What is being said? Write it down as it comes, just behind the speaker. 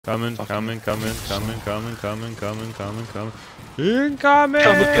Coming. Incoming!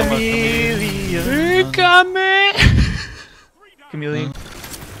 Chameleon.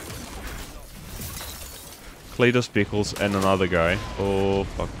 Claydos, Pickles, and another guy. Oh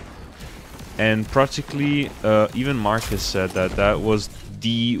fuck! And practically, even Marcus said that that was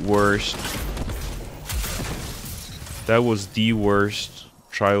the worst. That was the worst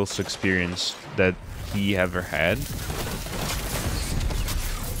Trials experience that he ever had.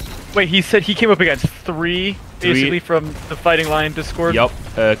 Wait, he said he came up against three basically from the Fighting Lion Discord? Yup.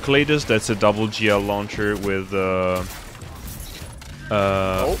 Claydos, that's a double GL launcher with oh.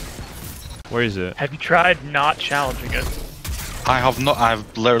 Where is it? Have you tried not challenging it? I have not.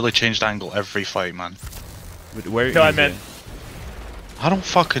 I've literally changed angle every fight, man. But where is I meant. it? I don't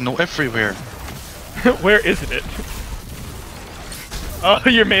fucking know. Everywhere. Where isn't it? Oh,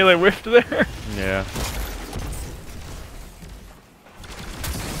 your melee whiffed there? Yeah.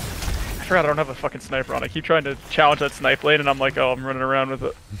 I forgot I don't have a fucking sniper on. I keep trying to challenge that snipe lane and I'm like, oh, I'm running around with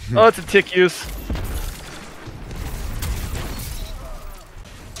it. Oh, it's a tick use.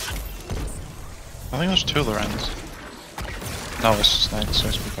 I think there's two Lorens. No, it's Snake, so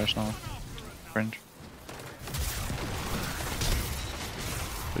it's professional. Cringe.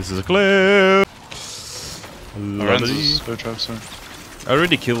 This is a clip. Lorenz is go drive soon. I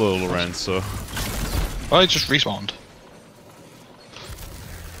already killed a Lorenz, so. Well, I just respawned.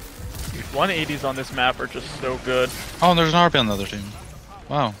 180s on this map are just so good. Oh, and there's an RB on the other team.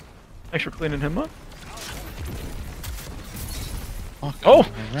 Wow. Thanks for cleaning him up. Fuck, Oh,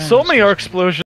 Lorenz. so many arc explosions.